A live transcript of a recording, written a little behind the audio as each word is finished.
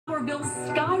bills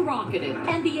skyrocketed,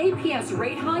 and the APS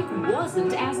rate hike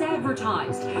wasn't as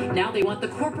advertised. Now they want the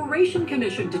Corporation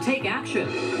Commission to take action.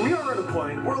 We are at a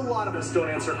point where a lot of us don't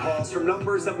answer calls from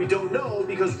numbers that we don't know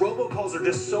because robocalls are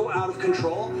just so out of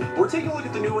control. We're taking a look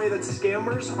at the new way that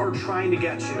scammers are trying to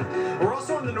get you. We're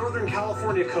also on the Northern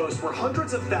California coast where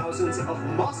hundreds of thousands of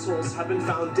mussels have been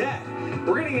found dead.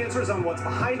 We're getting answers on what's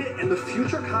behind it and the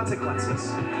future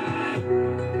consequences.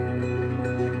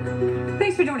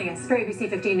 Thanks for joining us for ABC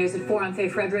 15 News at 4. I'm Faye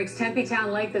Fredericks. Tempe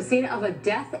Town Lake, the scene of a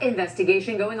death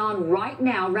investigation going on right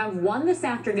now. Around 1 this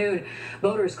afternoon,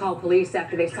 boaters called police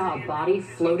after they saw a body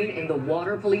floating in the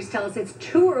water. Police tell us it's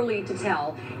too early to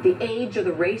tell the age or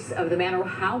the race of the man or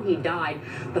how he died.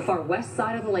 The far west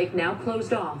side of the lake now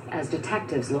closed off as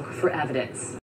detectives look for evidence.